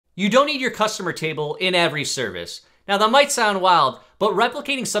You don't need your customer table in every service. Now that might sound wild, but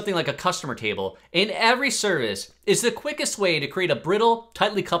replicating something like a customer table in every service is the quickest way to create a brittle,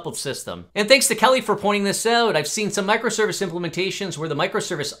 tightly coupled system. And thanks to Kelly for pointing this out, I've seen some microservice implementations where the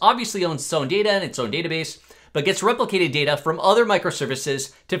microservice obviously owns its own data and its own database, but gets replicated data from other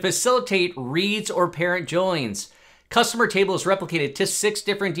microservices to facilitate reads or parent joins. Customer table is replicated to 6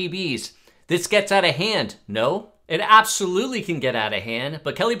 different DBs. This gets out of hand, no? It absolutely can get out of hand,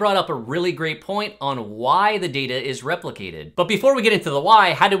 but Kelly brought up a really great point on why the data is replicated. But before we get into the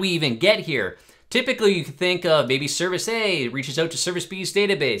why, how do we even get here? Typically, you could think of maybe service A reaches out to service B's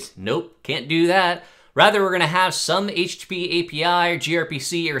database. Nope, can't do that. Rather, we're gonna have some HTTP API or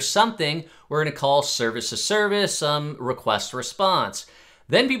gRPC or something we're gonna call service to service, some request response.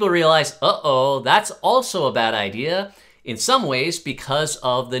 Then people realize, uh-oh, that's also a bad idea in some ways because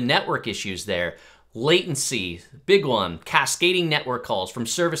of the network issues there. Latency, big one, cascading network calls from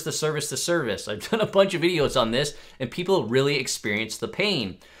service to service to service. I've done a bunch of videos on this and people really experience the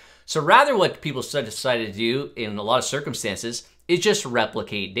pain. So rather what people decided to do in a lot of circumstances is just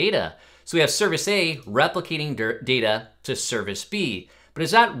replicate data. So we have service A replicating data to service B. But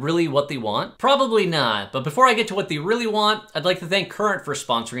is that really what they want? Probably not. But before I get to what they really want, I'd like to thank Kurrent for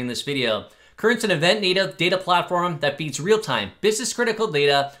sponsoring this video. Kurrent's an event-native data platform that feeds real-time, business-critical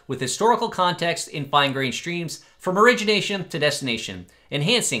data with historical context in fine-grained streams from origination to destination,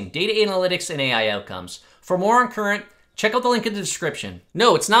 enhancing data analytics and AI outcomes. For more on Kurrent, check out the link in the description.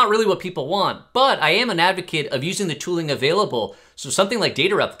 No, it's not really what people want, but I am an advocate of using the tooling available. So something like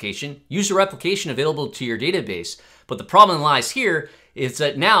data replication, use the replication available to your database. But the problem lies here is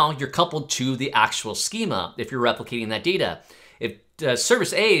that now you're coupled to the actual schema if you're replicating that data. If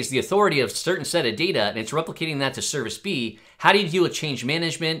service A is the authority of a certain set of data and it's replicating that to service B, how do you deal with change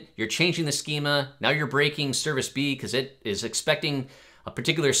management? You're changing the schema. Now you're breaking service B because it is expecting a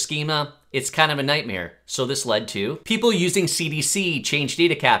particular schema. It's kind of a nightmare. So this led to people using CDC, change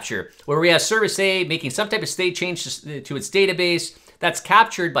data capture, where we have service A making some type of state change to its database. That's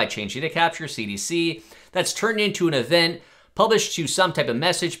captured by change data capture, CDC. That's turned into an event, published to some type of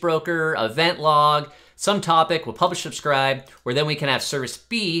message broker, event log, some topic, we'll publish subscribe, where then we can have service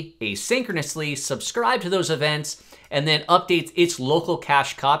B asynchronously subscribe to those events and then updates its local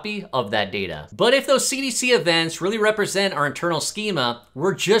cache copy of that data. But if those CDC events really represent our internal schema,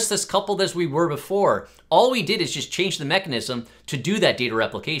 we're just as coupled as we were before. All we did is just change the mechanism to do that data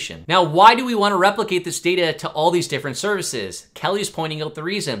replication. Now, why do we want to replicate this data to all these different services? Kelly's pointing out the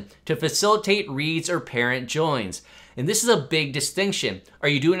reason: to facilitate reads or parent joins. And this is a big distinction. Are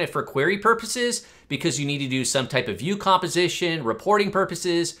you doing it for query purposes because you need to do some type of view composition, reporting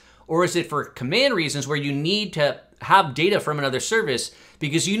purposes, or is it for command reasons where you need to have data from another service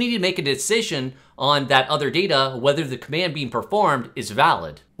because you need to make a decision on that other data, whether the command being performed is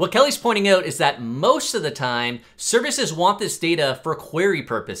valid? What Kelly's pointing out is that most of the time, services want this data for query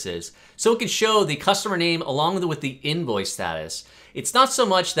purposes, so it can show the customer name along with the invoice status. It's not so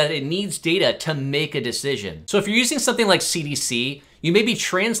much that it needs data to make a decision. So if you're using something like CDC, you may be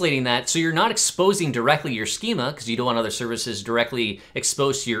translating that so you're not exposing directly your schema because you don't want other services directly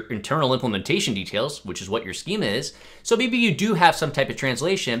exposed to your internal implementation details, which is what your schema is. So maybe you do have some type of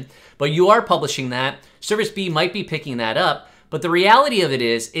translation, but you are publishing that. Service B might be picking that up, but the reality of it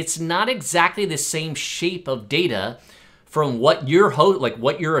is it's not exactly the same shape of data from what your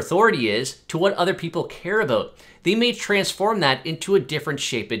what your authority is to what other people care about. They may transform that into a different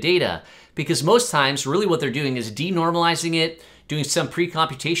shape of data because most times really what they're doing is denormalizing it, doing some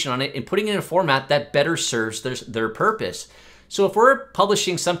pre-computation on it, and putting it in a format that better serves their purpose. So if we're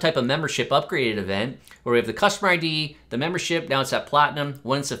publishing some type of membership upgraded event where we have the customer ID, the membership, now it's at platinum,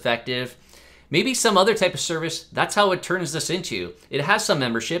 when it's effective, maybe some other type of service, that's how it turns this into. It has some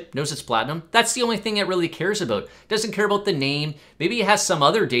membership, knows it's platinum. That's the only thing it really cares about. Doesn't care about the name. Maybe it has some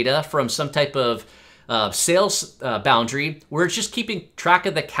other data from some type of sales boundary where it's just keeping track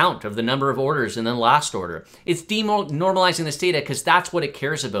of the count of the number of orders and then last order. It's denormalizing this data because that's what it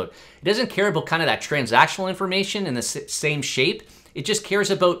cares about. It doesn't care about kind of that transactional information in the same shape. It just cares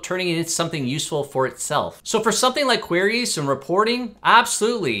about turning it into something useful for itself. So for something like queries and reporting,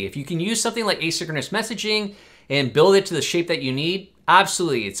 absolutely. If you can use something like asynchronous messaging and build it to the shape that you need,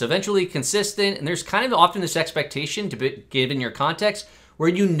 absolutely. It's eventually consistent, and there's kind of often this expectation to be given your context where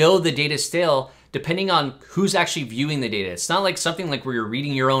you know the data is stale depending on who's actually viewing the data. It's not like something like where you're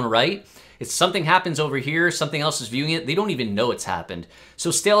reading your own write. It's something happens over here, something else is viewing it, they don't even know it's happened.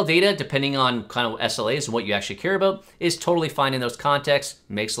 So stale data, depending on kind of SLAs and what you actually care about, is totally fine in those contexts,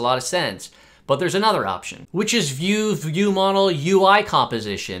 makes a lot of sense. But there's another option, which is view model, UI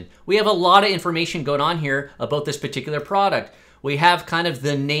composition. We have a lot of information going on here about this particular product. We have kind of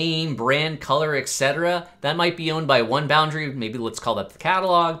the name, brand, color, etc. That might be owned by one boundary. Maybe let's call that the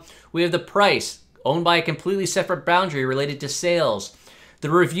catalog. We have the price, owned by a completely separate boundary related to sales. The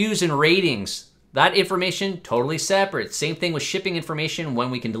reviews and ratings, that information totally separate. Same thing with shipping information,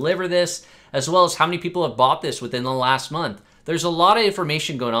 when we can deliver this, as well as how many people have bought this within the last month. There's a lot of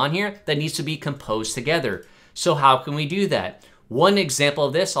information going on here that needs to be composed together. So how can we do that? One example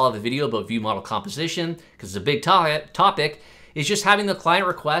of this, I'll have a video about view model composition because it's a big topic, is just having the client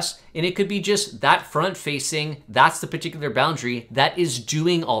request, and it could be just that front facing, that's the particular boundary that is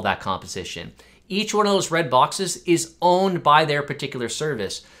doing all that composition. Each one of those red boxes is owned by their particular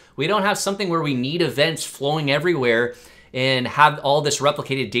service. We don't have something where we need events flowing everywhere and have all this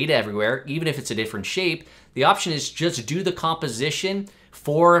replicated data everywhere, even if it's a different shape. The option is just do the composition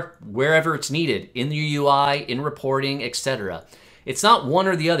for wherever it's needed, in the UI, in reporting, etc. It's not one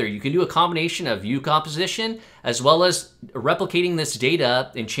or the other. You can do a combination of view composition as well as replicating this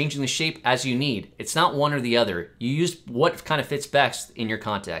data and changing the shape as you need. It's not one or the other. You use what kind of fits best in your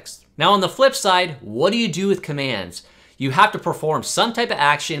context. Now on the flip side, what do you do with commands? You have to perform some type of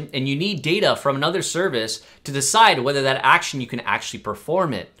action and you need data from another service to decide whether that action you can actually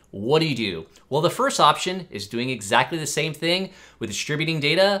perform it. What do you do? Well, the first option is doing exactly the same thing with distributing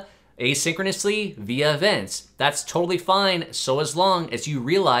data asynchronously via events. That's totally fine, so as long as you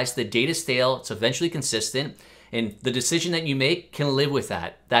realize the data's stale, it's eventually consistent, and the decision that you make can live with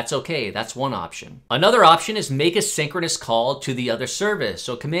that. That's okay, that's one option. Another option is make a synchronous call to the other service.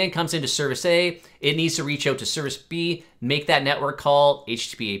 So a command comes into service A, it needs to reach out to service B, make that network call,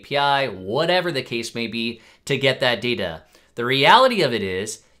 HTTP API, whatever the case may be, to get that data. The reality of it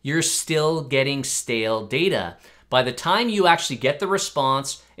is, you're still getting stale data. By the time you actually get the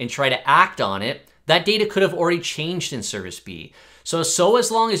response and try to act on it, that data could have already changed in service B. So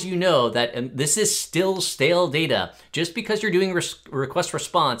as long as you know that this is still stale data, just because you're doing request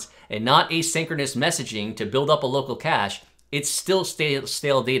response and not asynchronous messaging to build up a local cache, it's still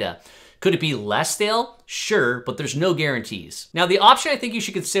stale data. Could it be less stale? Sure, but there's no guarantees. Now, the option I think you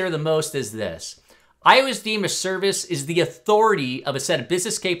should consider the most is this. I always deem a service is the authority of a set of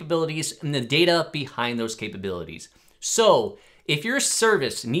business capabilities and the data behind those capabilities. So if your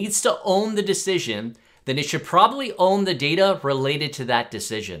service needs to own the decision, then it should probably own the data related to that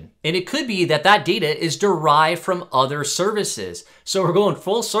decision. And it could be that that data is derived from other services. So we're going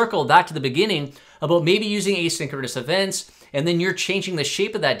full circle back to the beginning about maybe using asynchronous events, and then you're changing the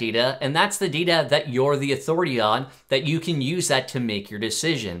shape of that data, and that's the data that you're the authority on, that you can use that to make your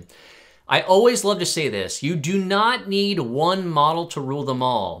decision. I always love to say this, you do not need one model to rule them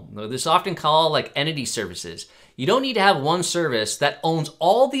all. This is often called like entity services. You don't need to have one service that owns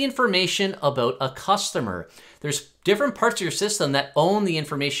all the information about a customer. There's different parts of your system that own the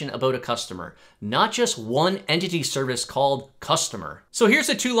information about a customer, not just one entity service called customer. So here's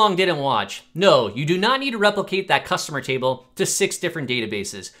a too long didn't watch. No, you do not need to replicate that customer table to 6 different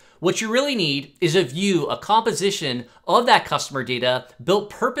databases. What you really need is a view, a composition of that customer data built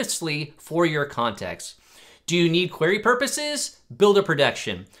purposely for your context. Do you need query purposes? Build a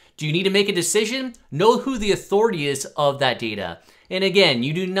production. Do you need to make a decision? Know who the authority is of that data. And again,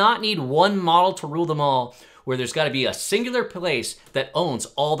 you do not need one model to rule them all, where there's got to be a singular place that owns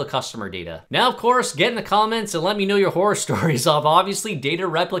all the customer data. Now, of course, get in the comments and let me know your horror stories of obviously data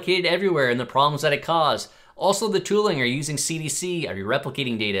replicated everywhere and the problems that it caused. Also the tooling, are you using CDC? Are you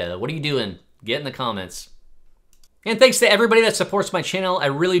replicating data? What are you doing? Get in the comments. And thanks to everybody that supports my channel. I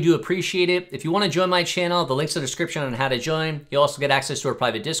really do appreciate it. If you want to join my channel, the link's in the description on how to join. You also get access to our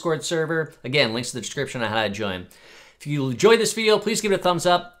private Discord server. Again, links in the description on how to join. If you enjoyed this video, please give it a thumbs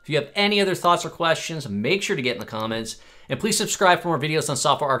up. If you have any other thoughts or questions, make sure to get in the comments. And please subscribe for more videos on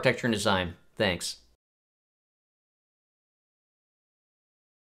software architecture and design. Thanks.